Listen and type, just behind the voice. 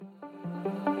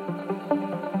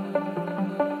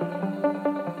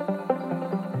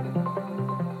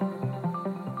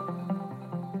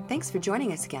Thanks for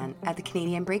joining us again at the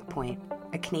Canadian Breakpoint,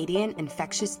 a Canadian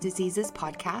infectious diseases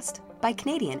podcast by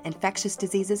Canadian infectious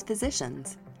diseases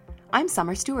physicians. I'm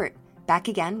Summer Stewart, back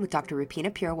again with Dr. Rupeena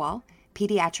Purewal,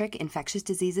 pediatric infectious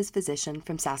diseases physician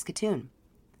from Saskatoon.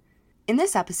 In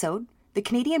this episode, the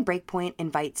Canadian Breakpoint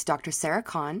invites Dr. Sarah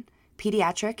Khan,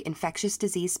 pediatric infectious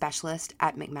disease specialist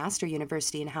at McMaster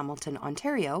University in Hamilton,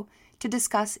 Ontario, to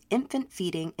discuss infant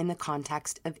feeding in the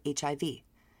context of HIV.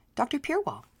 Dr.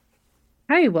 Purewal.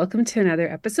 Hi, welcome to another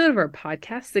episode of our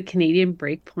podcast, The Canadian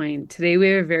Breakpoint. Today we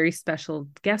have a very special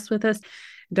guest with us,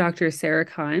 Dr. Sarah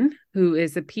Khan, who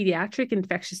is a pediatric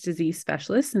infectious disease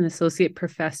specialist and associate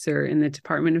professor in the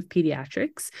Department of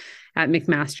Pediatrics at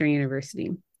McMaster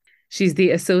University. She's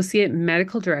the associate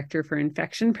medical director for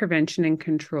infection prevention and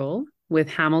control with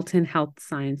Hamilton Health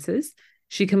Sciences.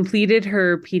 She completed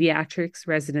her pediatrics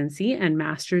residency and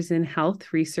master's in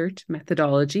health research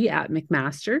methodology at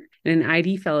McMaster, and an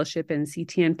ID fellowship and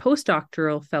CTN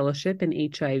postdoctoral fellowship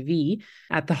in HIV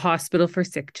at the Hospital for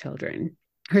Sick Children.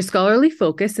 Her scholarly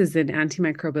focus is in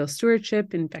antimicrobial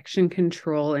stewardship, infection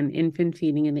control, and infant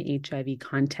feeding in the HIV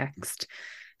context.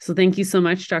 So thank you so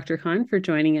much, Dr. Khan, for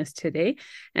joining us today.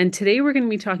 And today we're going to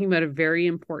be talking about a very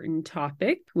important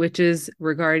topic, which is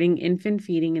regarding infant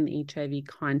feeding in the HIV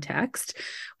context,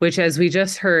 which, as we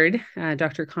just heard,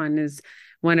 Dr. Khan is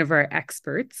one of our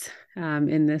experts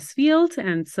in this field.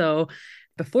 And so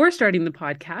before starting the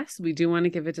podcast, we do want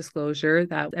to give a disclosure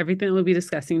that everything that we'll be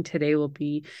discussing today will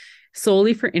be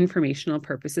solely for informational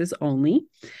purposes only,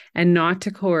 and not to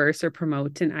coerce or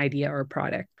promote an idea or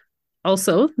product.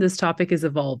 Also, this topic is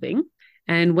evolving,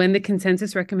 and when the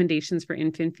consensus recommendations for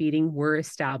infant feeding were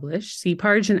established,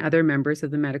 CPARG and other members of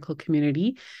the medical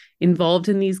community involved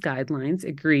in these guidelines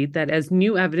agreed that as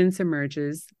new evidence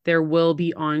emerges, there will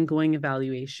be ongoing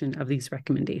evaluation of these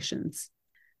recommendations.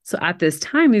 So at this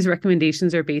time, these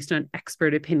recommendations are based on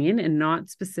expert opinion and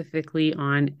not specifically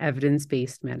on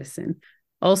evidence-based medicine.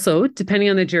 Also,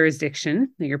 depending on the jurisdiction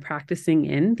that you're practicing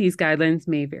in, these guidelines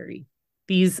may vary.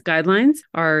 These guidelines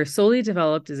are solely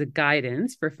developed as a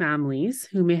guidance for families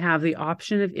who may have the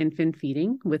option of infant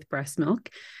feeding with breast milk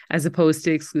as opposed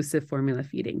to exclusive formula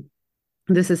feeding.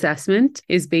 This assessment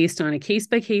is based on a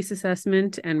case-by-case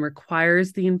assessment and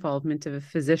requires the involvement of a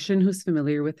physician who's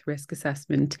familiar with risk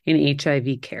assessment in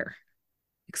HIV care.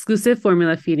 Exclusive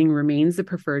formula feeding remains the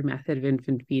preferred method of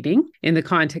infant feeding in the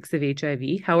context of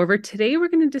HIV. However, today we're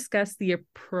going to discuss the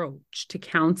approach to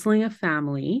counseling a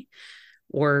family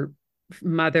or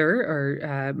mother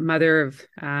of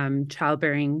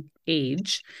childbearing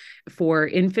age for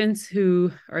infants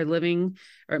who are living,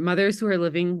 or mothers who are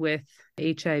living with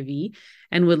HIV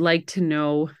and would like to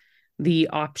know the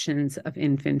options of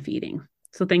infant feeding.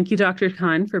 So thank you, Dr.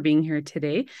 Khan, for being here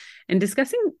today and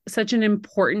discussing such an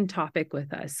important topic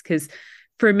with us, because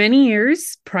for many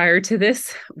years prior to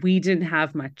this, we didn't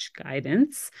have much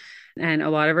guidance. And a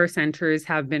lot of our centers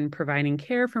have been providing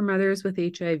care for mothers with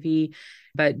HIV,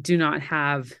 but do not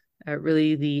have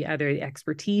really the other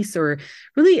expertise or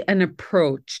really an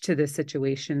approach to this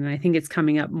situation. And I think it's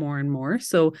coming up more and more.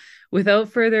 So without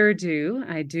further ado,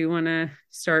 I do want to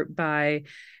start by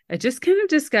just kind of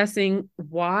discussing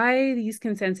why these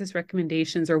consensus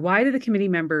recommendations, or why do the committee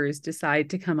members decide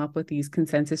to come up with these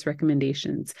consensus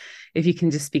recommendations? If you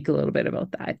can just speak a little bit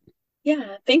about that.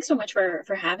 Yeah, thanks so much for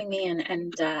having me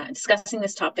and discussing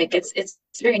this topic. It's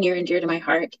very near and dear to my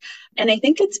heart. And I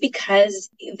think it's because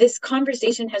this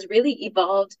conversation has really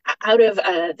evolved out of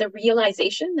the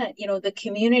realization that, the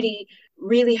community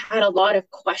really had a lot of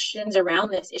questions around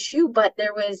this issue, but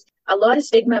there was a lot of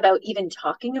stigma about even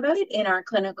talking about it in our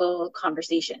clinical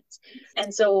conversations.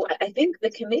 And so I think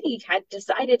the committee had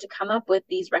decided to come up with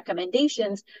these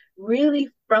recommendations really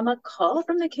from a call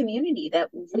from the community that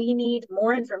we need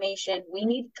more information, we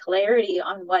need clarity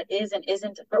on what is and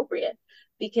isn't appropriate,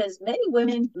 because many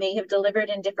women may have delivered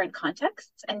in different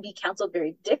contexts and be counseled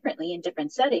very differently in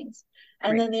different settings.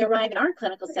 And then they arrive in our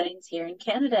clinical settings here in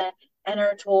Canada and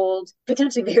are told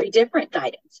potentially very different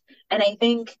guidance. And I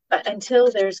think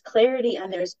until there's clarity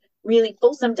and there's really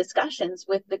fulsome discussions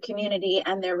with the community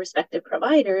and their respective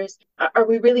providers, are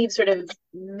we really sort of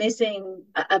missing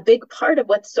a big part of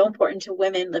what's so important to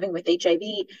women living with HIV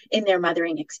in their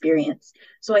mothering experience.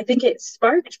 So I think it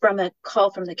sparked from a call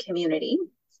from the community,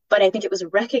 but I think it was a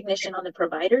recognition on the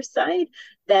provider side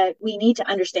that we need to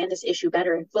understand this issue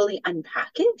better and fully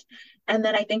unpack it. And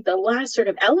then I think the last sort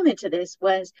of element to this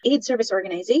was aid service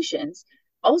organizations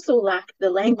also lacked the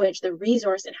language, the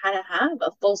resource, and how to have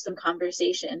a fulsome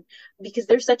conversation, because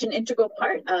they're such an integral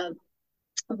part of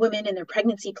women in their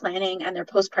pregnancy planning and their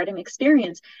postpartum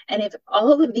experience. And if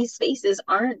all of these spaces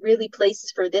aren't really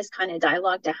places for this kind of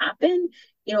dialogue to happen,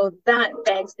 that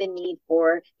begs the need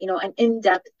for, an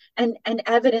in-depth and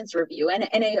evidence review. And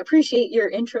I appreciate your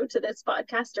intro to this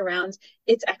podcast around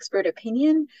its expert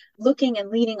opinion, looking and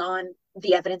leaning on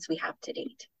the evidence we have to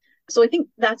date. So I think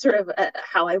that's sort of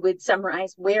how I would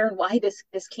summarize where and why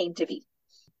this came to be.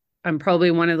 I'm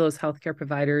probably one of those healthcare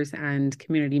providers and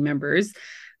community members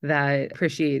that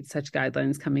appreciate such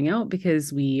guidelines coming out,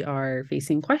 because we are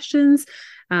facing questions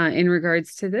in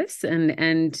regards to this.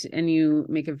 And you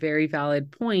make a very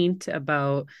valid point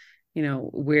about,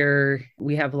 where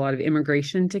we have a lot of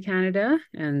immigration to Canada.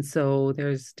 And so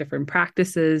there's different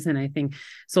practices. And I think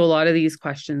so a lot of these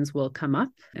questions will come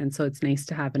up. And so it's nice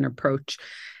to have an approach.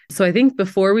 So I think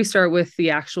before we start with the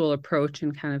actual approach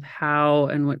and kind of how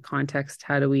and what context,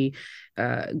 how do we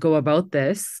go about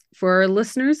this for our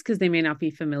listeners, because they may not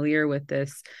be familiar with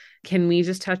this, can we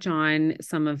just touch on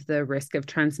some of the risk of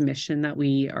transmission that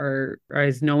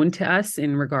is known to us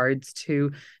in regards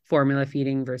to formula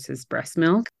feeding versus breast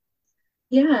milk?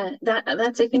 Yeah,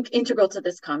 that's, I think, integral to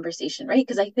this conversation, right?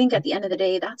 Because I think at the end of the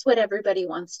day, that's what everybody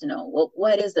wants to know. Well,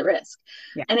 what is the risk?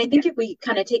 Yeah. And I think if we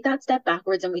kind of take that step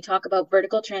backwards and we talk about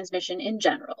vertical transmission in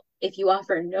general, if you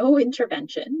offer no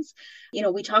interventions,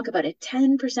 we talk about a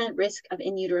 10% risk of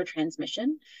in utero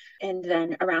transmission, and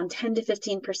then around 10 to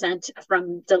 15%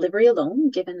 from delivery alone,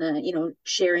 given the,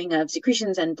 sharing of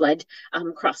secretions and blood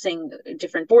crossing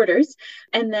different borders.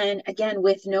 And then again,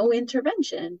 with no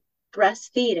intervention,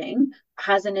 breastfeeding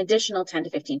has an additional 10 to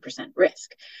 15%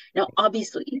 risk. Now,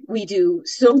 obviously, we do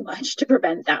so much to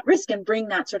prevent that risk and bring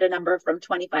that sort of number from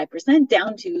 25%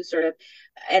 down to sort of,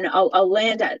 and I'll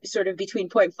land at sort of between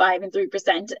 0.5 and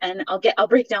 3%, and I'll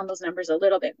break down those numbers a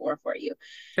little bit more for you.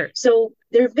 Sure. So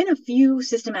there have been a few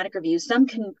systematic reviews, some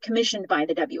commissioned by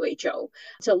the WHO,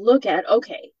 to look at,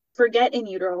 okay, forget in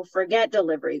utero, forget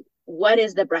delivery. What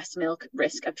is the breast milk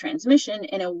risk of transmission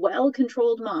in a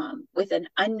well-controlled mom with an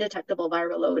undetectable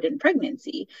viral load in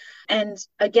pregnancy? And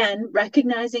again,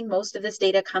 recognizing most of this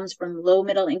data comes from low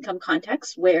middle income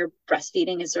contexts where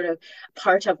breastfeeding is sort of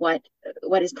part of what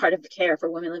is part of the care for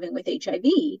women living with HIV.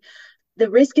 The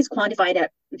risk is quantified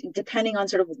at, depending on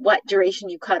sort of what duration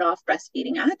you cut off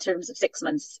breastfeeding at, in terms of 6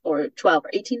 months or 12 or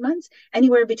 18 months,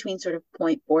 anywhere between sort of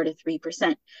 0.4 to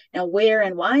 3%. Now, where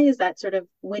and why is that sort of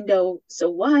window so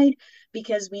wide?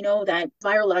 Because we know that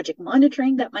virologic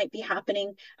monitoring that might be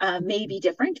happening may be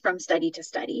different from study to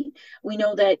study. We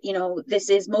know that, this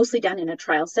is mostly done in a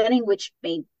trial setting, which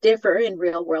may differ in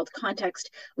real world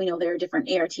context. We know there are different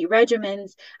ART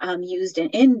regimens used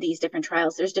in these different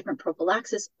trials. There's different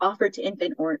prophylaxis offered to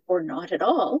infant or not at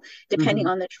all, depending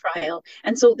on the trial.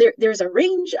 And so there's a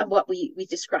range of what we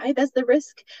describe as the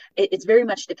risk. It's very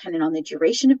much dependent on the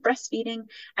duration of breastfeeding.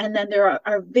 And then there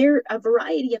are a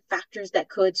variety of factors that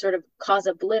could sort of cause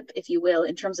a blip, if you will,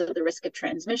 in terms of the risk of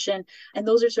transmission. And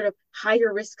those are sort of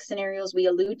higher risk scenarios we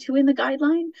allude to in the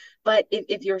guideline. But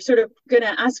if you're sort of going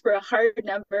to ask for a hard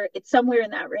number, it's somewhere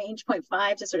in that range,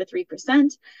 0.5 to sort of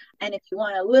 3%. And if you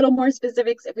want a little more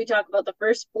specifics, if we talk about the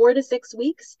first 4 to 6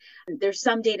 weeks, there's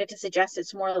some data to suggest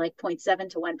it's more like 0.7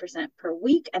 to 1% per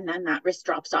week. And then that risk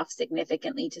drops off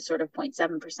significantly to sort of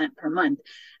 0.7% per month.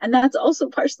 And that's also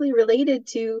partially related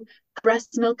to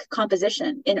breast milk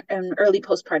composition in an early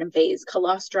postpartum phase,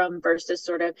 colostrum versus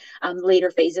sort of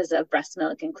later phases of breast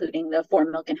milk, including the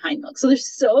foremilk and hindmilk. So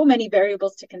there's so many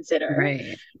variables to consider.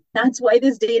 Right. That's why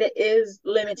this data is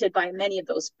limited by many of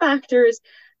those factors,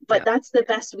 but that's the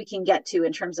best we can get to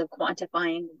in terms of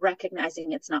quantifying,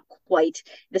 recognizing it's not quite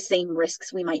the same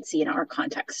risks we might see in our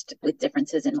context with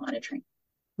differences in monitoring.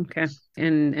 Okay.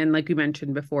 And like we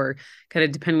mentioned before, kind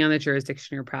of depending on the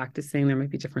jurisdiction you're practicing, there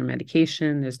might be different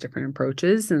medication, there's different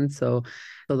approaches. And so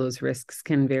those risks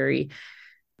can vary.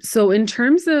 So in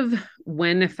terms of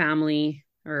when a family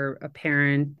or a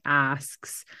parent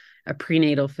asks a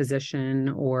prenatal physician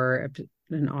or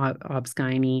an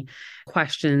obs-gyne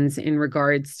questions in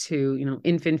regards to,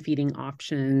 infant feeding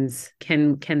options,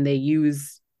 can they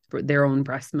use their own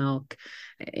breast milk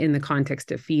in the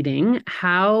context of feeding?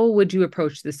 How would you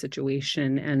approach this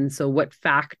situation? And so what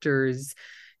factors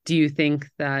do you think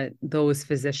that those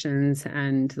physicians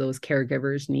and those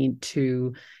caregivers need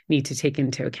to take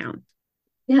into account?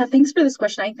 Yeah, thanks for this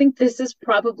question. I think this is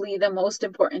probably the most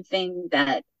important thing,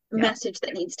 that message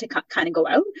that needs to kind of go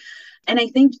out. And I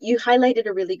think you highlighted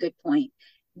a really good point.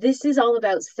 This is all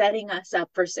about setting us up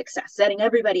for success, setting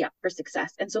everybody up for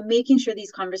success. And so making sure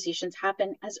these conversations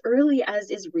happen as early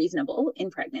as is reasonable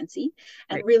in pregnancy,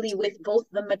 and really with both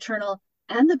the maternal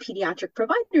and the pediatric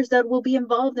providers that will be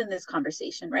involved in this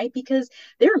conversation, right? Because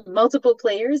there are multiple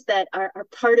players that are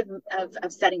part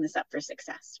of setting this up for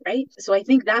success, right? So I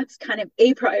think that's kind of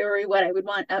a priori what I would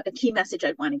want, a key message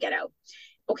I'd want to get out.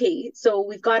 okay, so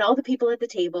we've got all the people at the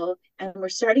table and we're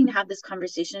starting to have this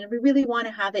conversation, and we really want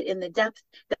to have it in the depth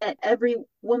that every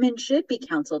woman should be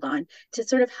counseled on to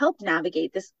sort of help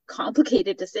navigate this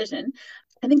complicated decision.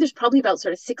 I think there's probably about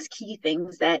sort of 6 key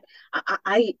things that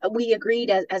we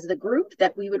agreed as the group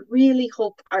that we would really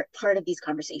hope are part of these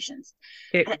conversations.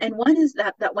 And one is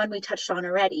that one we touched on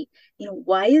already.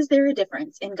 Why is there a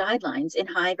difference in guidelines in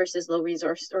high versus low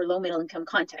resource or low middle income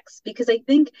contexts? Because I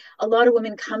think a lot of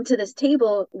women come to this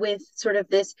table with sort of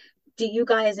this, do you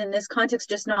guys in this context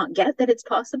just not get that it's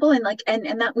possible? And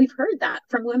that we've heard that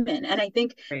from women. And I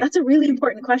think that's a really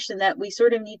important question that we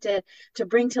sort of need to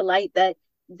bring to light, that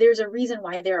there's a reason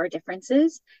why there are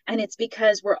differences. And it's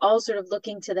because we're all sort of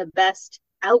looking to the best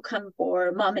outcome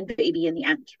for mom and baby in the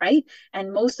end, right?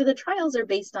 And most of the trials are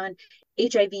based on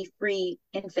HIV-free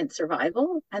infant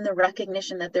survival and the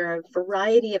recognition that there are a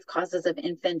variety of causes of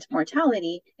infant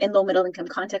mortality in low middle income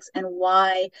contexts, and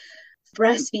why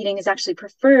breastfeeding is actually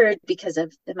preferred because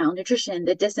of the malnutrition,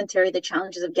 the dysentery, the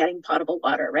challenges of getting potable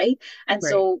water, right? And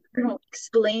so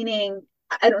explaining,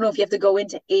 I don't know if you have to go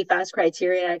into AFAS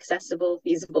criteria, accessible,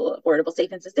 feasible, affordable,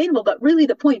 safe, and sustainable, but really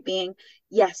the point being,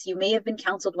 yes, you may have been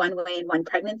counseled one way in one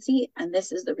pregnancy, and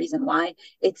this is the reason why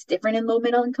it's different in low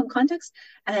middle income contexts,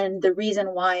 and the reason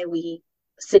why we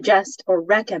suggest or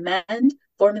recommend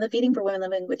formula feeding for women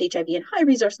living with HIV in high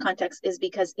resource contexts is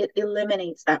because it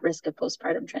eliminates that risk of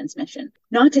postpartum transmission.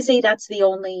 Not to say that's the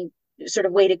only sort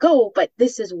of way to go, but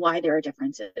this is why there are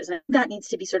differences, and that needs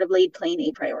to be sort of laid plain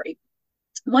a priori.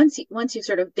 Once you've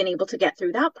sort of been able to get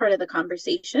through that part of the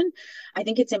conversation, I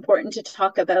think it's important to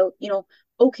talk about,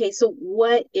 okay, so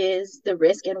what is the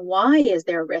risk and why is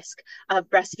there a risk of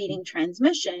breastfeeding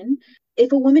transmission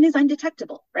if a woman is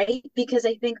undetectable, right? Because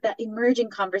I think that emerging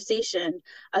conversation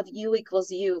of U equals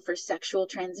U for sexual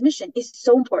transmission is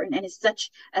so important and is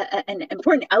such an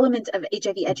important element of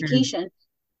HIV education.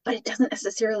 But it doesn't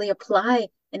necessarily apply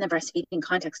in the breastfeeding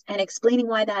context, and explaining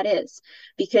why that is,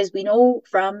 because we know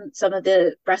from some of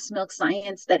the breast milk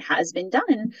science that has been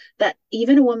done that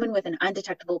even a woman with an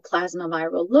undetectable plasma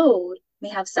viral load may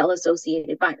have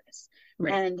cell-associated virus.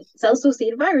 And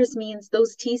cell-associated virus means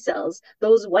those T cells,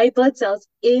 those white blood cells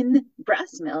in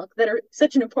breast milk that are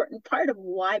such an important part of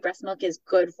why breast milk is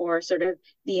good for sort of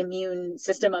the immune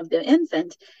system of the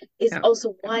infant, is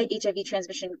also why HIV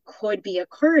transmission could be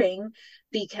occurring,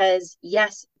 because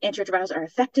yes, antiretrovirals are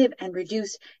effective and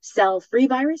reduce cell-free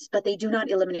virus, but they do not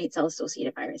eliminate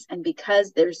cell-associated virus. And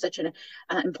because there's such an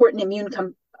important immune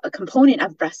component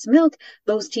of breast milk,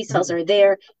 those T cells are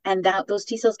there, and that those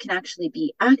T cells can actually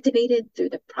be activated through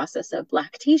the process of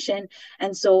lactation.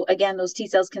 And so again, those T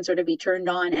cells can sort of be turned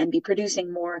on and be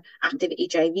producing more active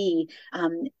HIV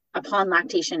upon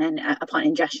lactation and upon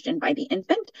ingestion by the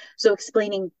infant. So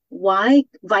explaining why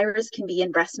virus can be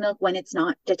in breast milk when it's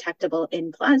not detectable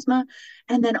in plasma,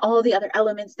 and then all the other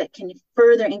elements that can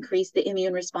further increase the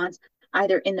immune response,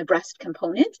 either in the breast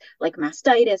component, like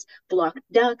mastitis, blocked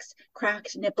ducts,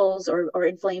 cracked nipples, or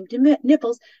inflamed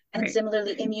nipples, and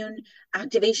similarly immune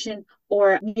activation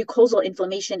or mucosal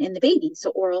inflammation in the baby, so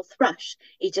oral thrush,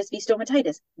 HSV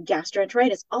stomatitis,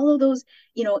 gastroenteritis, all of those,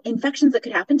 infections that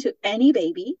could happen to any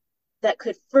baby that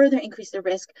could further increase the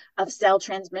risk of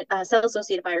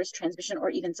cell-associated virus transmission or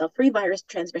even cell-free virus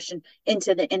transmission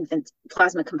into the infant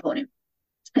plasma component.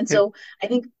 And so I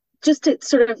think, just to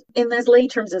sort of, in as lay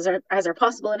terms as are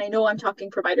possible, and I know I'm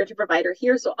talking provider to provider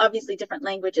here, so obviously different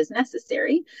language is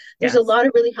necessary. There's a lot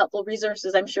of really helpful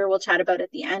resources I'm sure we'll chat about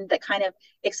at the end that kind of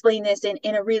explain this in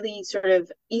a really sort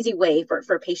of easy way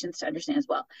for patients to understand as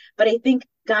well. But I think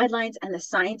guidelines and the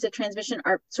science of transmission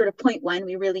are sort of point one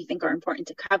we really think are important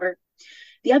to cover.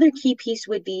 The other key piece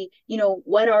would be,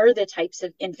 what are the types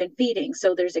of infant feeding?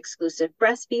 So there's exclusive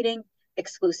breastfeeding,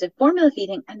 exclusive formula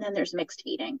feeding, and then there's mixed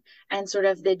feeding. And sort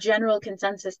of the general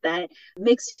consensus that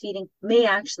mixed feeding may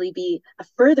actually be a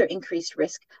further increased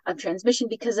risk of transmission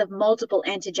because of multiple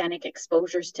antigenic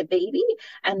exposures to baby,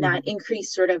 and that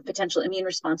increased sort of potential immune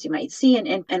response you might see,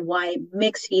 and why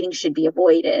mixed feeding should be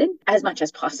avoided as much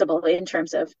as possible in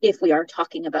terms of if we are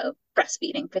talking about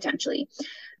breastfeeding potentially.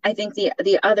 I think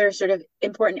the other sort of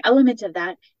important element of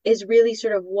that is really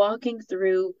sort of walking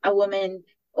through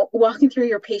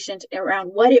your patient around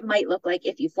what it might look like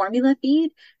if you formula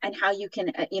feed, and how you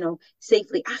can,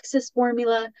 safely access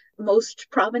formula. Most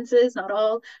provinces, not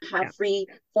all, have free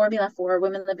formula for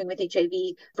women living with HIV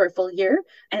for a full year.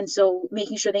 And so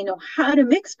making sure they know how to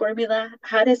mix formula,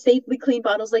 how to safely clean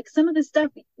bottles, like some of the stuff,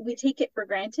 we take it for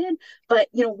granted, but,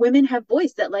 women have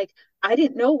voice that, like, I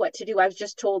didn't know what to do. I was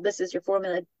just told this is your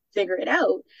formula. figure it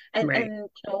out. Right. And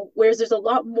whereas there's a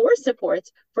lot more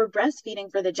supports for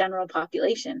breastfeeding for the general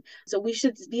population. So we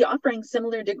should be offering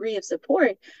similar degree of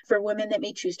support for women that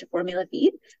may choose to formula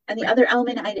feed. And the other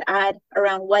element I'd add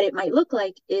around what it might look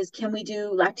like is, can we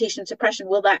do lactation suppression?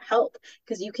 Will that help?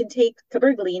 Because you can take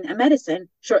cabergoline, a medicine,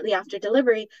 shortly after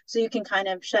delivery, so you can kind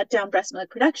of shut down breast milk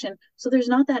production. So there's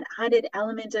not that added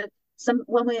element of, some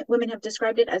women have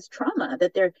described it as trauma,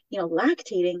 that they're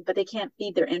lactating but they can't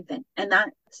feed their infant, and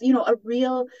that's a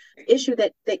real issue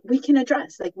that we can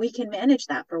address. Like, we can manage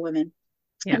that for women.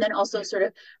 Yeah. And then also sort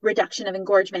of reduction of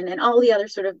engorgement and all the other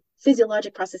sort of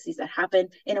physiologic processes that happen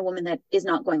in a woman that is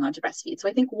not going on to breastfeed. So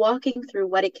I think walking through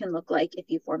what it can look like if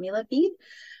you formula feed,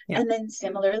 and then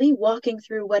similarly walking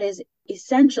through what is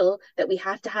essential that we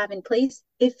have to have in place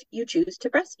if you choose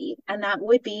to breastfeed. And that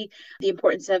would be the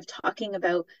importance of talking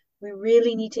about, we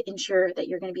really need to ensure that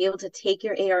you're going to be able to take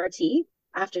your ART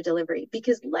after delivery,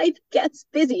 because life gets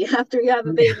busy after you have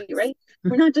a baby, right?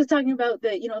 We're not just talking about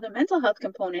the mental health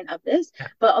component of this,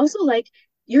 but also like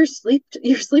you're sleep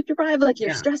deprived, like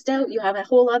you're stressed out, you have a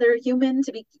whole other human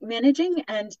to be managing,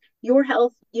 and your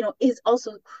health, is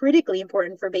also critically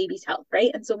important for baby's health,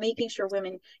 right? And so making sure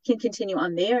women can continue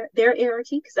on their ART,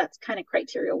 because that's kind of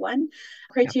criteria 1.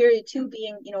 Criteria 2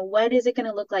 being, what is it going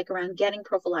to look like around getting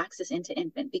prophylaxis into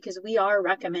infant? Because we are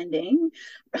recommending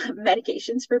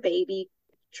medications for baby,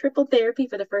 triple therapy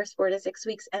for the first 4 to 6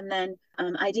 weeks, and then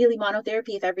ideally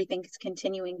monotherapy if everything's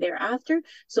continuing thereafter.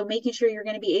 So making sure you're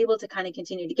going to be able to kind of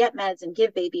continue to get meds and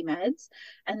give baby meds.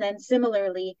 And then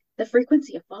similarly, the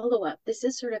frequency of follow-up. This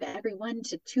is sort of every 1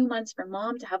 to 2 months for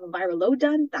mom to have a viral load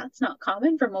done. That's not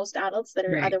common for most adults that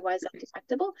are otherwise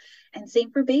undetectable. And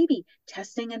same for baby,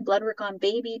 testing and blood work on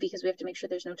baby, because we have to make sure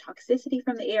there's no toxicity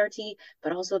from the ART,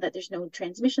 but also that there's no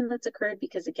transmission that's occurred,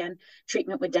 because again,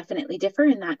 treatment would definitely differ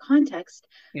in that context.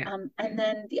 And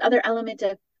then the other element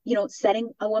of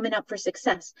setting a woman up for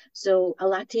success. So a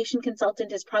lactation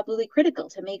consultant is probably critical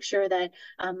to make sure that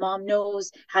mom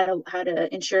knows how to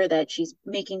ensure that she's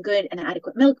making good and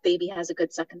adequate milk, baby has a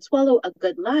good suck and swallow, a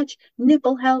good latch,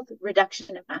 nipple health,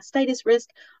 reduction of mastitis risk.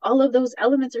 All of those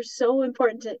elements are so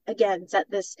important to, again, set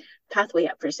this pathway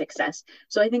up for success.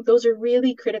 So I think those are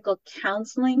really critical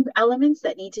counseling elements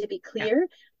that need to be clear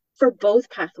for both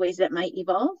pathways that might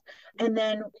evolve, and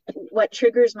then what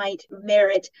triggers might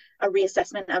merit a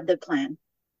reassessment of the plan.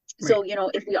 So,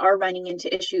 if we are running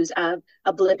into issues of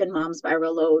a blip in mom's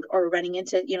viral load, or running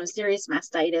into, serious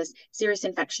mastitis, serious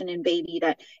infection in baby,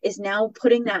 that is now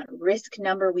putting that risk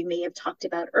number we may have talked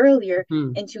about earlier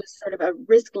into sort of a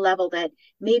risk level that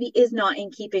maybe is not in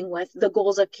keeping with the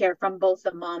goals of care from both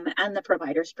the mom and the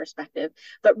provider's perspective,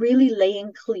 but really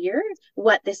laying clear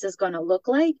what this is going to look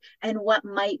like and what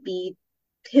might be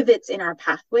pivots in our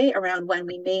pathway around when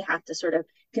we may have to sort of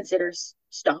consider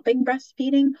stopping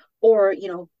breastfeeding, or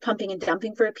pumping and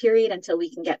dumping for a period until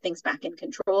we can get things back in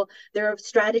control. There are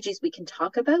strategies we can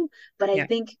talk about, but I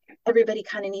think everybody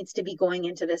kind of needs to be going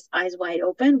into this eyes wide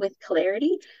open with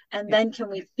clarity, and then can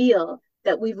we feel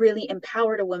that we've really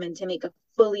empowered a woman to make a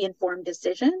fully informed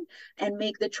decision and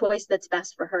make the choice that's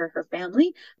best for her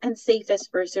family, and safest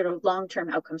for sort of long-term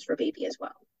outcomes for baby as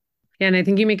well. Yeah, and I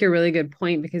think you make a really good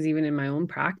point, because even in my own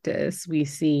practice, we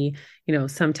see,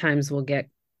 sometimes we'll get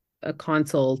a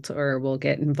consult or we'll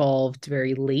get involved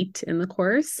very late in the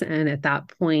course. And at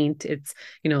that point, it's,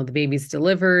 the baby's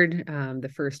delivered,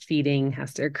 the first feeding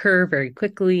has to occur very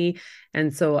quickly.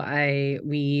 And so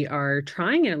we are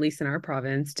trying, at least in our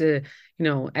province, to,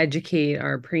 educate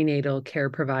our prenatal care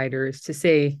providers to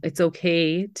say it's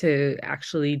okay to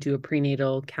actually do a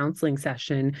prenatal counseling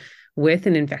session with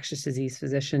an infectious disease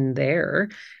physician there.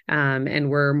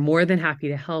 And we're more than happy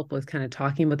to help with kind of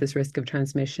talking about this risk of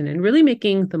transmission and really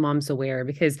making the moms aware,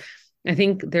 because I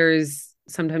think there's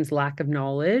sometimes lack of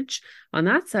knowledge on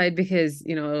that side, because,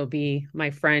 it'll be, my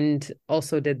friend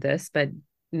also did this, but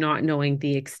not knowing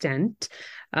the extent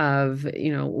of,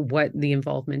 what the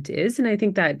involvement is. And I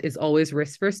think that is always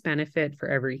risk versus benefit for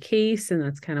every case. And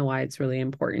that's kind of why it's really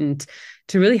important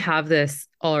to really have this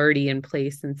already in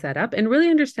place and set up, and really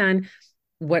understand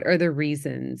what are the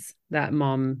reasons that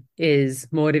mom is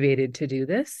motivated to do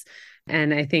this.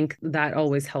 And I think that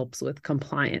always helps with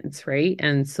compliance, right?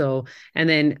 And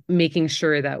then making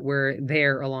sure that we're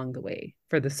there along the way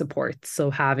for the support. So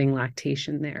having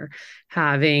lactation there,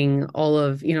 having all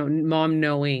of, mom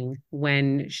knowing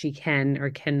when she can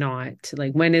or cannot,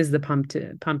 like when is the pump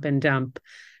and dump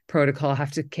protocol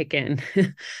have to kick in,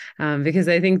 because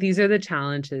I think these are the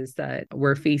challenges that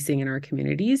we're facing in our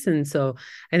communities. And so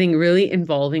I think really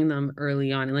involving them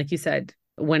early on, and like you said,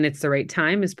 when it's the right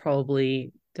time is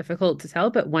probably difficult to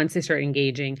tell, but once they start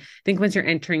engaging, I think once you're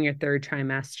entering your third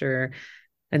trimester,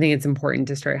 I think it's important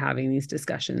to start having these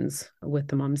discussions with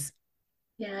the moms.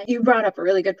 Yeah, you brought up a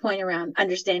really good point around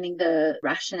understanding the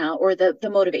rationale or the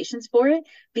motivations for it,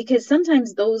 because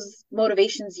sometimes those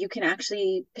motivations you can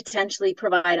actually potentially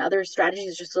provide other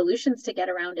strategies or solutions to get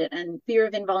around it. And fear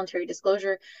of involuntary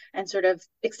disclosure and sort of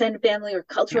extended family or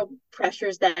cultural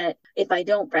pressures that if I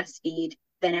don't breastfeed,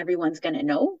 then everyone's going to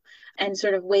know, and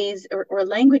sort of ways or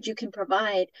language you can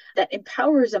provide that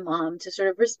empowers a mom to sort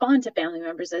of respond to family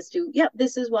members as to, yep,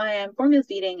 this is why I'm formula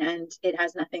feeding and it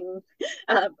has nothing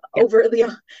overtly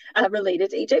related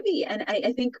to HIV. And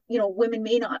I think, women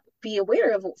may not be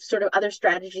aware of sort of other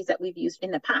strategies that we've used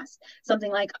in the past.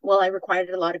 Something like, well, I required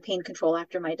a lot of pain control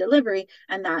after my delivery,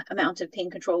 and that amount of pain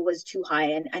control was too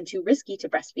high and too risky to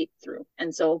breastfeed through.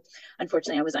 And so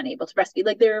unfortunately, I was unable to breastfeed.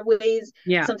 Like there are ways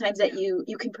sometimes that you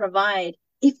can provide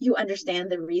if you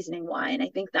understand the reasoning why. And I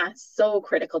think that's so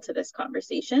critical to this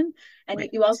conversation. And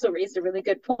you also raised a really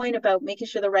good point about making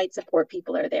sure the right support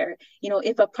people are there.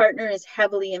 If a partner is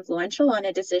heavily influential on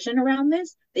a decision around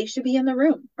this, they should be in the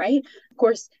room, right? Of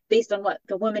course, based on what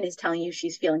the woman is telling you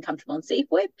she's feeling comfortable and safe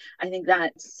with. I think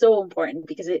that's so important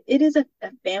because it is a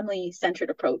family-centered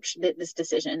approach, this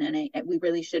decision. And we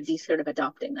really should be sort of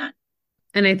adopting that.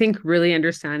 And I think really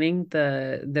understanding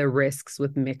the risks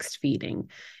with mixed feeding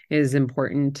is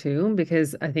important too,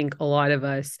 because I think a lot of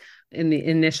us in the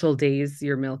initial days,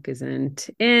 your milk isn't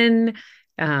in.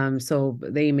 So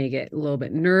they may get a little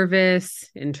bit nervous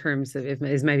in terms of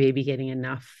is my baby getting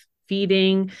enough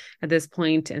feeding at this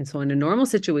point. And so in a normal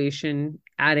situation,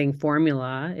 adding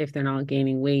formula, if they're not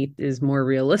gaining weight, is more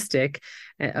realistic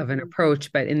of an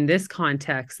approach. But in this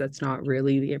context, that's not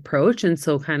really the approach. And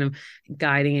so kind of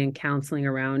guiding and counseling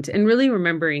around and really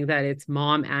remembering that it's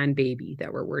mom and baby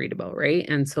that we're worried about, right?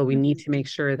 And so we need to make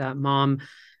sure that mom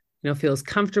feels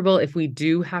comfortable. If we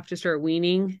do have to start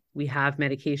weaning, we have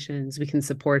medications, we can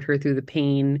support her through the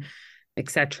pain,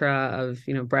 etc., of,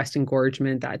 breast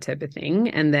engorgement, that type of thing.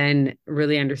 And then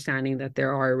really understanding that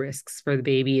there are risks for the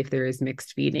baby if there is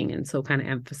mixed feeding. And so kind of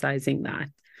emphasizing that.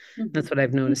 That's what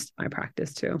I've noticed in my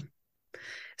practice too.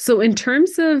 So in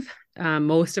terms of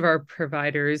most of our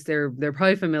providers, they're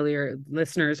probably familiar,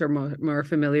 listeners are more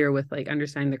familiar with like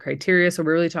understanding the criteria. So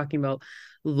we're really talking about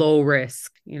low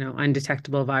risk,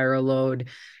 undetectable viral load,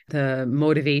 the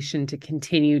motivation to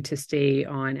continue to stay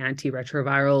on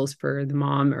antiretrovirals for the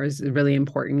mom is really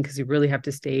important because you really have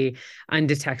to stay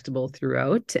undetectable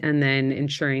throughout, and then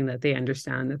ensuring that they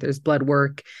understand that there's blood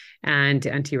work and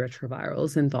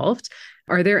antiretrovirals involved.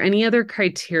 Are there any other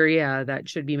criteria that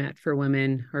should be met for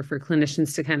women or for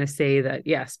clinicians to kind of say that,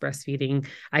 yes, breastfeeding,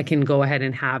 I can go ahead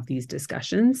and have these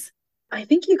discussions? I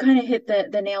think you kind of hit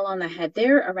the nail on the head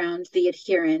there around the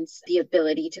adherence, the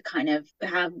ability to kind of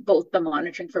have both the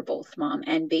monitoring for both mom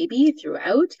and baby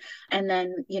throughout. And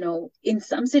then, in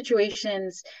some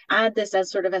situations, add this as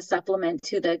sort of a supplement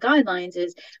to the guidelines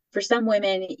is for some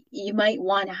women, you might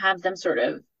want to have them sort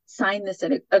of sign this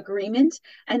agreement.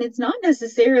 And it's not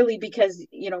necessarily because,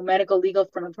 medical legal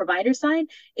from a provider side,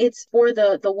 it's for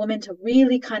the woman to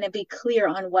really kind of be clear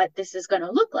on what this is going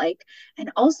to look like. And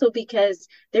also because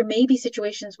there may be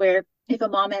situations where if a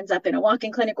mom ends up in a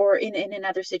walk-in clinic or in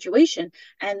another situation,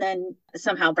 and then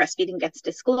somehow breastfeeding gets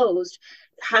disclosed,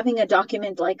 having a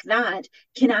document like that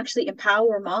can actually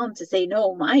empower mom to say,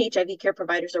 no, my HIV care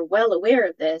providers are well aware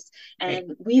of this,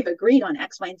 and we've agreed on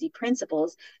X, Y, and Z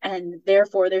principles, and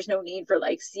therefore there's no need for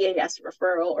like CAS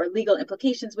referral or legal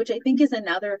implications, which I think is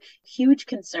another huge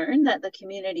concern that the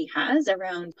community has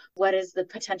around what is the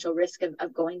potential risk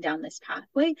of going down this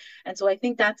pathway. And so I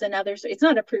think that's another, so it's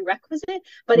not a prerequisite,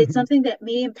 but it's something that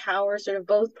may empower sort of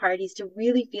both parties to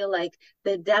really feel like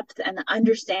the depth and the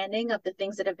understanding of the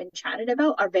things that have been chatted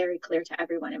about are very clear to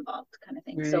everyone involved, kind of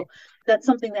thing. Right. So that's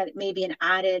something that may be an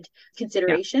added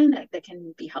consideration that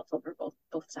can be helpful for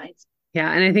both sides.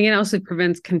 Yeah. And I think it also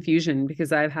prevents confusion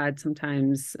because I've had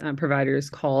sometimes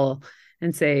providers call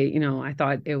and say, I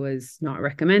thought it was not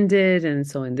recommended. And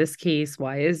so in this case,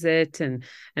 why is it? And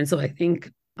so I think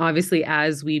obviously,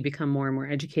 as we become more and more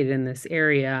educated in this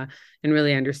area and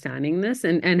really understanding this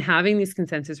and having these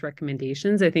consensus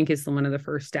recommendations, I think is one of the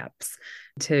first steps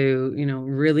to,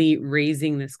 really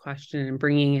raising this question and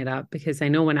bringing it up. Because I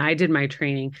know when I did my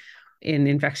training in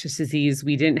infectious disease,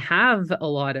 we didn't have a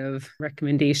lot of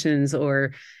recommendations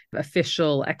or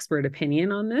official expert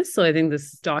opinion on this. So I think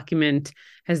this document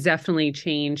has definitely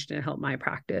changed and helped my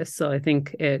practice. So I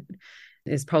think it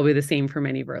is probably the same for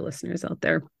many of our listeners out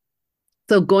there.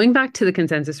 So going back to the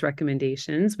consensus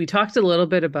recommendations, we talked a little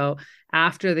bit about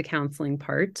after the counseling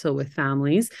part, so with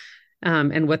families,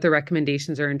 and what the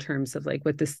recommendations are in terms of like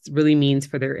what this really means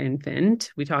for their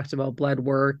infant. We talked about blood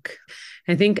work.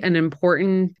 I think an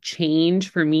important change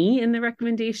for me in the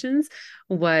recommendations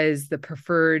was the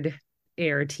preferred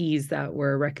ARTs that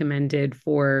were recommended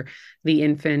for the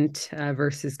infant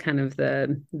versus kind of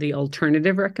the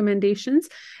alternative recommendations.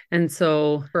 And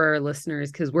so for our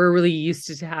listeners, because we're really used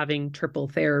to having triple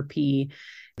therapy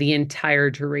the entire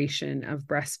duration of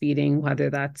breastfeeding, whether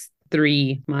that's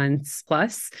 3 months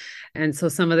plus. And so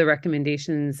some of the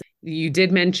recommendations, you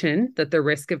did mention that the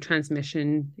risk of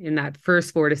transmission in that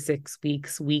first 4 to 6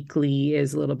 weeks weekly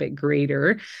is a little bit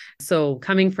greater. So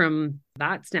coming from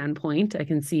that standpoint, I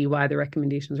can see why the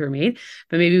recommendations were made,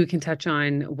 but maybe we can touch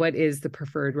on what is the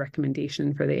preferred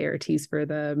recommendation for the ARTs for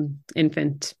the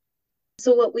infant.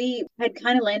 So what we had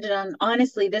kind of landed on,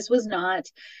 honestly, this was not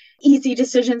easy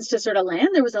decisions to sort of land.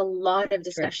 There was a lot of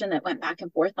discussion that went back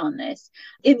and forth on this.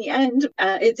 In the end,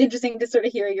 it's interesting to sort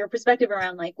of hear your perspective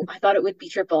around like, I thought it would be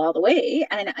triple all the way.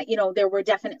 And, there were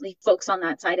definitely folks on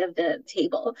that side of the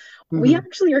table. Mm-hmm. We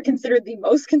actually are considered the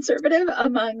most conservative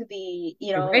among the,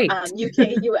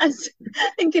 UK, US,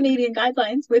 and Canadian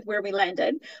guidelines with where we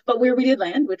landed. But where we did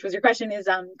land, which was your question, is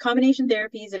combination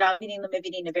therapies, evaluating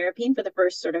lamivudine, nevirapine for the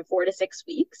first sort of 4 to 6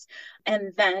 weeks.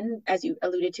 And then, as you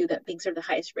alluded to, that being sort of the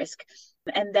highest risk.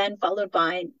 And then followed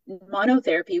by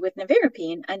monotherapy with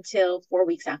nevirapine until 4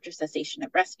 weeks after cessation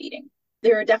of breastfeeding.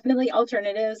 There are definitely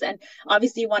alternatives. And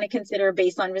obviously you want to consider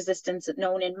baseline resistance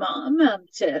known in mom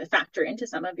to factor into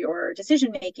some of your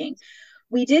decision making.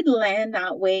 We did land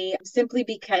that way simply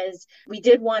because we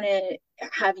did want to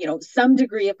have, some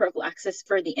degree of prophylaxis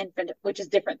for the infant, which is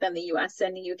different than the US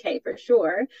and the UK for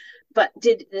sure. But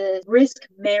did the risk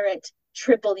merit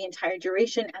triple the entire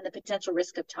duration and the potential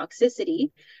risk of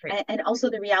toxicity, right? And also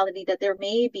the reality that there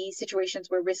may be situations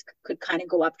where risk could kind of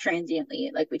go up transiently,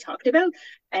 like we talked about,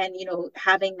 and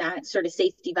having that sort of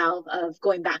safety valve of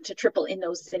going back to triple in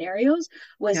those scenarios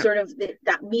was sort of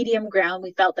that medium ground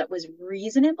we felt that was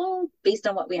reasonable based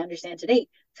on what we understand today.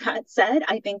 That said,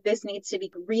 I think this needs to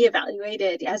be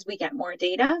reevaluated as we get more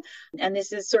data, and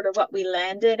this is sort of what we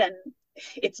landed, and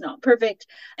it's not perfect,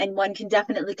 and one can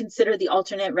definitely consider the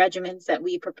alternate regimens that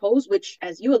we propose, which,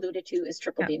 as you alluded to, is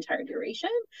triple the entire duration.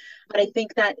 But I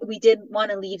think that we did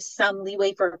want to leave some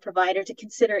leeway for a provider to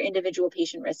consider individual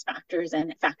patient risk factors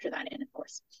and factor that in, of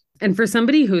course. And for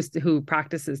somebody who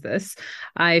practices this,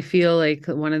 I feel like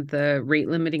one of the rate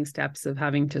limiting steps of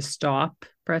having to stop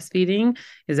breastfeeding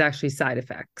is actually side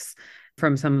effects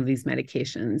from some of these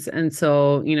medications. And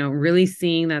so, really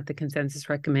seeing that the consensus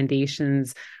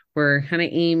recommendations we're kind of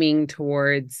aiming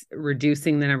towards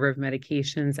reducing the number of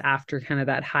medications after kind of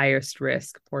that highest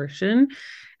risk portion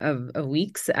of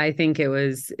weeks. I think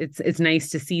it's nice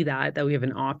to see that we have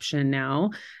an option now.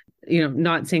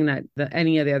 Not saying that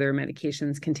any of the other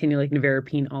medications continue, like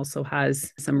nevirapine also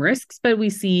has some risks, but we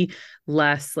see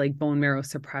less like bone marrow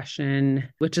suppression,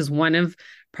 which is one of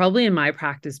probably in my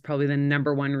practice, probably the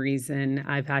number one reason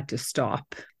I've had to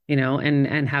stop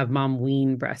and have mom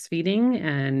wean breastfeeding.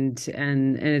 And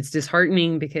it's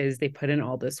disheartening because they put in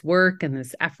all this work and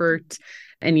this effort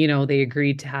and, they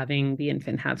agreed to having the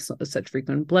infant have such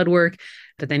frequent blood work,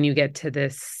 but then you get to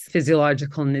this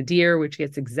physiological nadir, which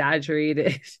gets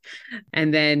exaggerated.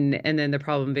 And then the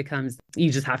problem becomes you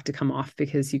just have to come off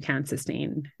because you can't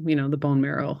sustain, the bone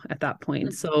marrow at that point.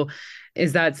 Mm-hmm. So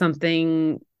is that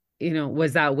something,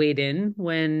 was that weighed in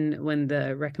when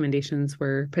the recommendations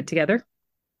were put together?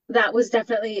 That was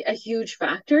definitely a huge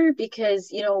factor because,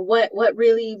 what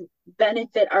really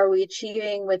benefit are we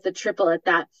achieving with the triple at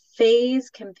that phase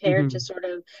compared to sort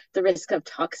of the risk of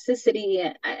toxicity?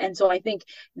 And so I think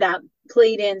that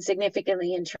played in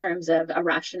significantly in terms of a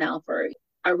rationale for,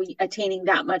 are we attaining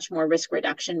that much more risk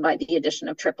reduction by the addition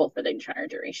of triple for the entire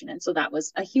duration? And so that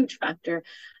was a huge factor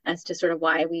as to sort of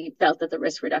why we felt that the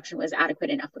risk reduction was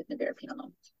adequate enough with nevirapine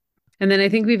alone. And then I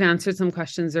think we've answered some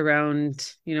questions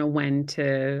around, when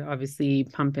to obviously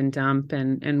pump and dump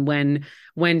and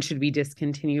when should we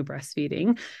discontinue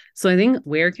breastfeeding. So I think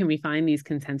where can we find these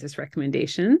consensus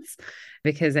recommendations?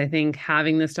 Because I think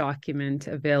having this document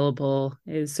available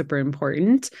is super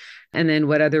important. And then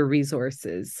what other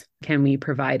resources can we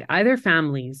provide either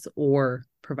families or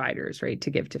providers, right,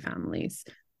 to give to families?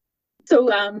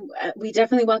 So we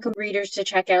definitely welcome readers to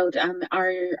check out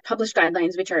our published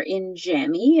guidelines, which are in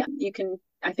JAMI. You can,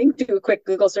 I think, do a quick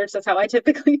Google search. That's how I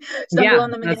typically stumble on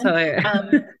them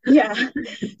again.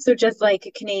 So just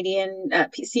like Canadian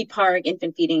CPARG,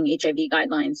 infant feeding, HIV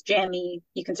guidelines, JAMI,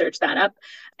 you can search that up.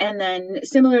 And then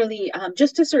similarly,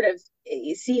 just to sort of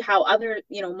see how other,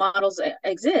 models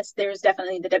exist, there's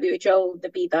definitely the WHO, the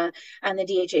BIVA, and the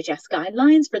DHHS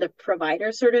guidelines for the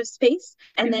provider sort of space.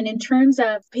 And then in terms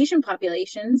of patient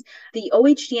populations, the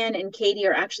OHDN and CADI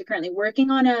are actually currently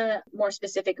working on a more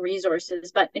specific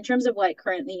resources. But in terms of what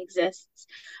currently exists,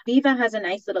 BIVA has a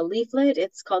nice little leaflet.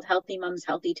 It's called Healthy Mums,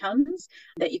 Healthy Tums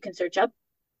that you can search up.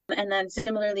 And then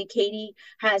similarly, CADI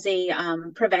has a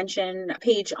prevention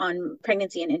page on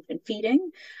pregnancy and infant feeding.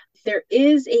 There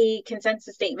is a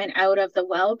consensus statement out of the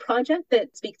WELL project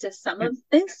that speaks to some of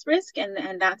this risk,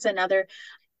 and that's another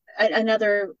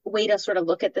way to sort of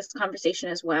look at this conversation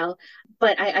as well.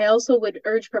 But I also would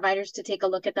urge providers to take a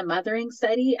look at the mothering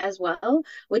study as well,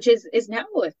 which is now,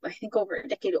 I think, over a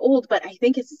decade old, but I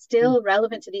think it's still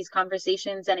relevant to these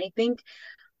conversations. And I think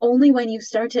only when you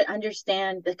start to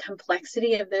understand the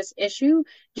complexity of this issue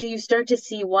do you start to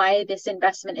see why this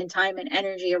investment in time and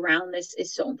energy around this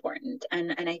is so important.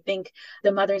 And I think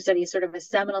the mothering study is sort of a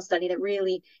seminal study that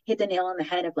really hit the nail on the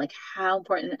head of like how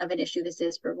important of an issue this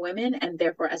is for women, and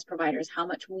therefore as providers how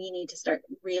much we need to start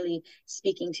really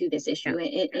speaking to this issue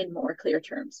in more clear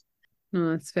terms. No,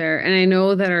 that's fair. And I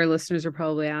know that our listeners are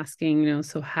probably asking,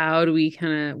 so how do we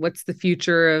what's the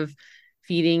future of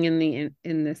feeding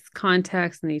in this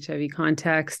context, in the HIV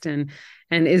context, and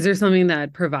is there something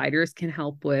that providers can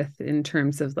help with in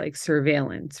terms of like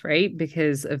surveillance, right?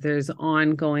 Because if there's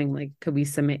ongoing, like, could we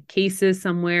submit cases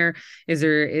somewhere? Is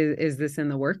this in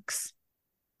the works?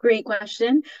 Great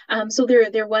question. So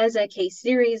there was a case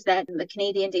series that the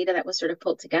Canadian data that was sort of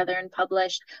pulled together and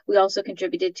published. We also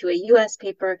contributed to a US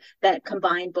paper that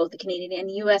combined both the Canadian and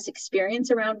US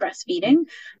experience around breastfeeding.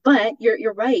 But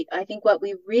you're right. I think what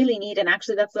we really need, and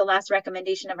actually that's the last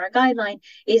recommendation of our guideline,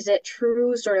 is a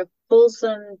true sort of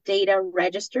fulsome data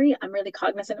registry. I'm really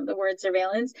cognizant of the word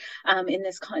surveillance in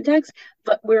this context,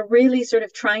 but we're really sort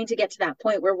of trying to get to that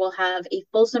point where we'll have a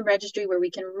fulsome registry where we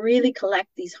can really collect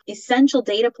these essential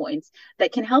data points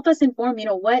that can help us inform,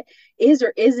 what is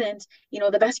or isn't,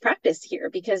 the best practice here.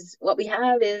 Because what we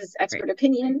have is expert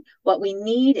opinion. What we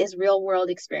need is real world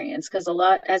experience, because a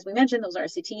lot, as we mentioned, those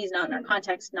RCTs, not in our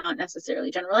context, not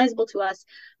necessarily generalizable to us,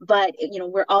 but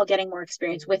we're all getting more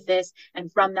experience with this,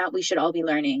 and from that we should all be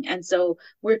learning. And so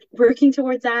we're working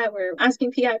towards that. We're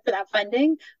asking PI for that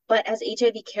funding. But as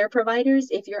HIV care providers,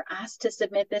 if you're asked to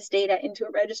submit this data into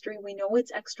a registry, we know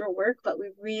it's extra work, but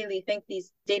we really think these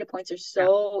data points are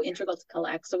so integral to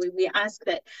collect. So we ask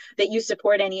that you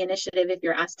support any initiative if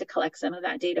you're asked to collect some of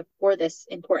that data for this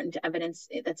important evidence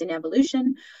that's in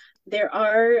evolution. There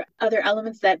are other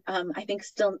elements that I think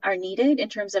still are needed in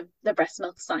terms of the breast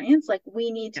milk science. Like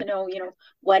we need to know,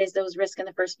 what is those risks in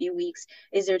the first few weeks?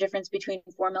 Is there a difference between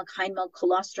foremilk, hindmilk,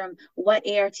 colostrum? What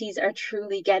ARTs are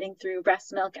truly getting through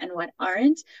breast milk and what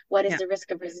aren't? What is the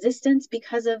risk of resistance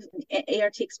because of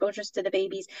ART exposures to the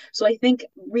babies? So I think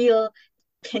real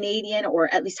Canadian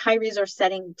or at least high resource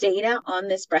setting data on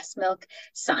this breast milk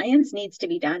science needs to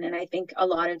be done. And I think a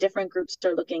lot of different groups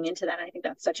are looking into that. I think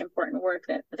that's such important work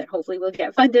that hopefully will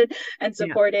get funded and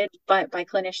supported by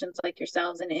clinicians like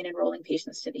yourselves in enrolling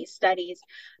patients to these studies.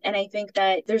 And I think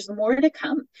that there's more to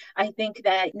come. I think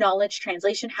that knowledge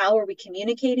translation, how are we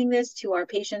communicating this to our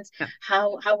patients?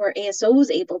 How are ASOs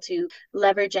able to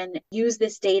leverage and use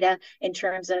this data in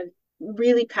terms of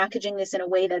really packaging this in a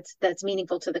way that's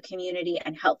meaningful to the community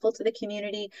and helpful to the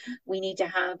community? We need to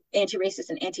have anti-racist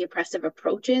and anti-oppressive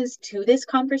approaches to this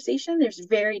conversation. There's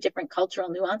very different cultural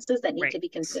nuances that need to be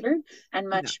considered, and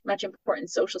much important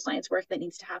social science work that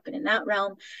needs to happen in that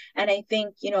realm. And I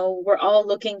think, we're all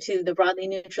looking to the broadly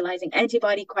neutralizing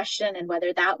antibody question and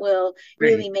whether that will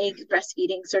really make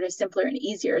breastfeeding sort of simpler and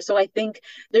easier. So I think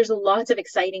there's lots of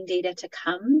exciting data to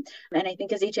come. And I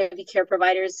think as HIV care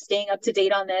providers, staying up to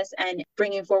date on this and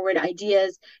bringing forward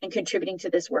ideas and contributing to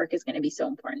this work is going to be so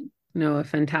important. No, a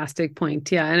fantastic point.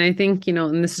 Yeah. And I think,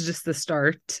 and this is just the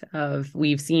start of,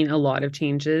 we've seen a lot of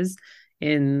changes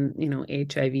in,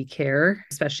 HIV care,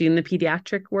 especially in the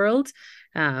pediatric world,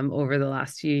 over the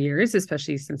last few years,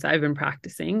 especially since I've been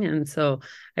practicing. And so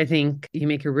I think you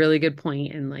make a really good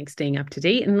point in like staying up to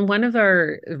date. And one of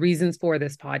our reasons for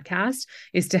this podcast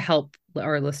is to help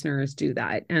our listeners do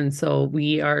that. And so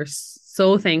we are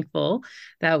so thankful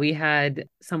that we had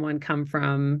someone come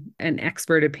from an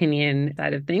expert opinion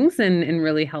side of things and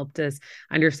really helped us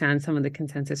understand some of the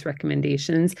consensus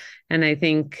recommendations. And I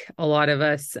think a lot of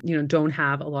us, don't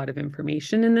have a lot of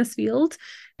information in this field.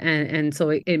 And so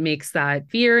it makes that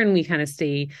fear, and we kind of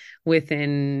stay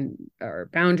within our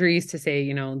boundaries to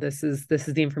say, this is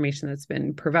the information that's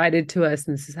been provided to us,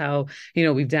 and this is how,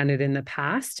 we've done it in the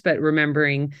past, but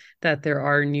remembering that there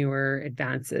are newer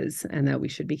advances and that we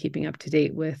should be keeping up to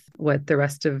date with what the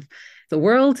rest of the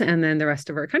world and then the rest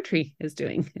of our country is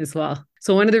doing as well.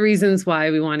 So one of the reasons why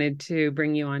we wanted to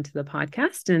bring you onto the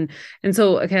podcast. And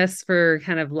so I guess for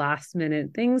kind of last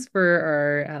minute things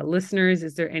for our listeners,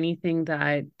 is there anything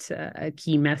that a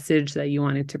key message that you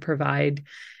wanted to provide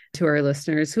to our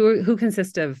listeners who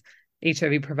consist of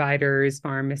HIV providers,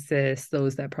 pharmacists,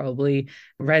 those that probably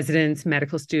residents,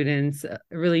 medical students,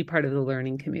 really part of the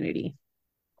learning community?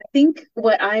 I think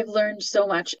what I've learned so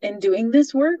much in doing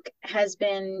this work has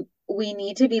been we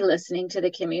need to be listening to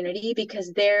the community,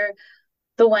 because they're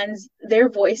the ones, their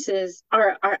voices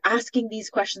are asking these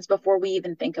questions before we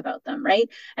even think about them, right?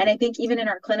 And I think even in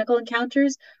our clinical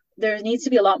encounters, there needs to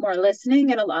be a lot more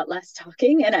listening and a lot less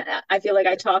talking. And I feel like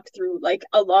I talked through like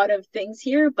a lot of things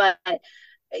here, but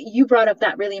you brought up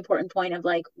that really important point of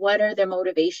like, what are the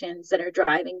motivations that are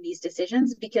driving these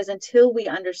decisions? Because until we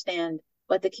understand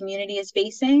what the community is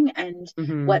facing and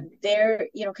what their,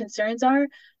 concerns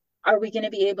are we going to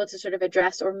be able to sort of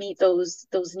address or meet those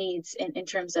needs in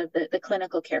terms of the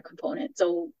clinical care component?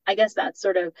 So I guess that's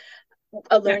sort of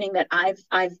a learning that I've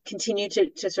continued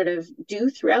to sort of do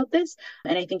throughout this.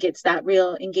 And I think it's that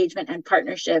real engagement and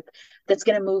partnership that's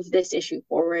going to move this issue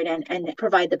forward and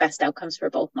provide the best outcomes for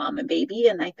both mom and baby.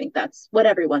 And I think that's what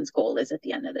everyone's goal is at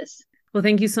the end of this. Well,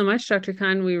 thank you so much, Dr.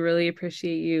 Khan. We really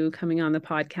appreciate you coming on the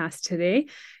podcast today.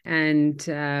 And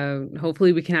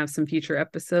hopefully we can have some future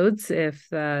episodes if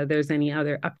there's any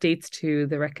other updates to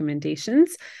the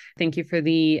recommendations. Thank you for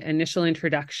the initial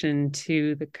introduction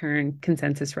to the current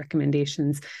consensus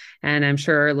recommendations. And I'm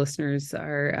sure our listeners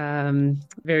are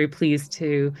very pleased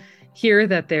to hear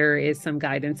that there is some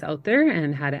guidance out there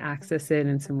and how to access it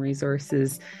and some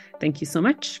resources. Thank you so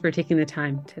much for taking the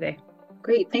time today.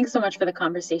 Great. Thanks so much for the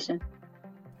conversation.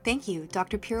 Thank you,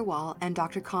 Dr. Purewal and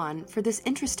Dr. Khan, for this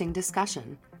interesting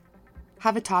discussion.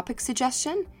 Have a topic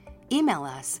suggestion? Email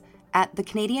us at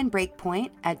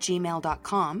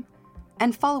thecanadianbreakpoint@gmail.com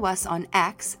and follow us on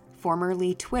X,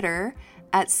 formerly Twitter,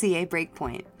 @CA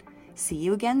Breakpoint. See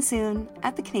you again soon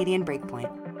at the Canadian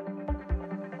Breakpoint.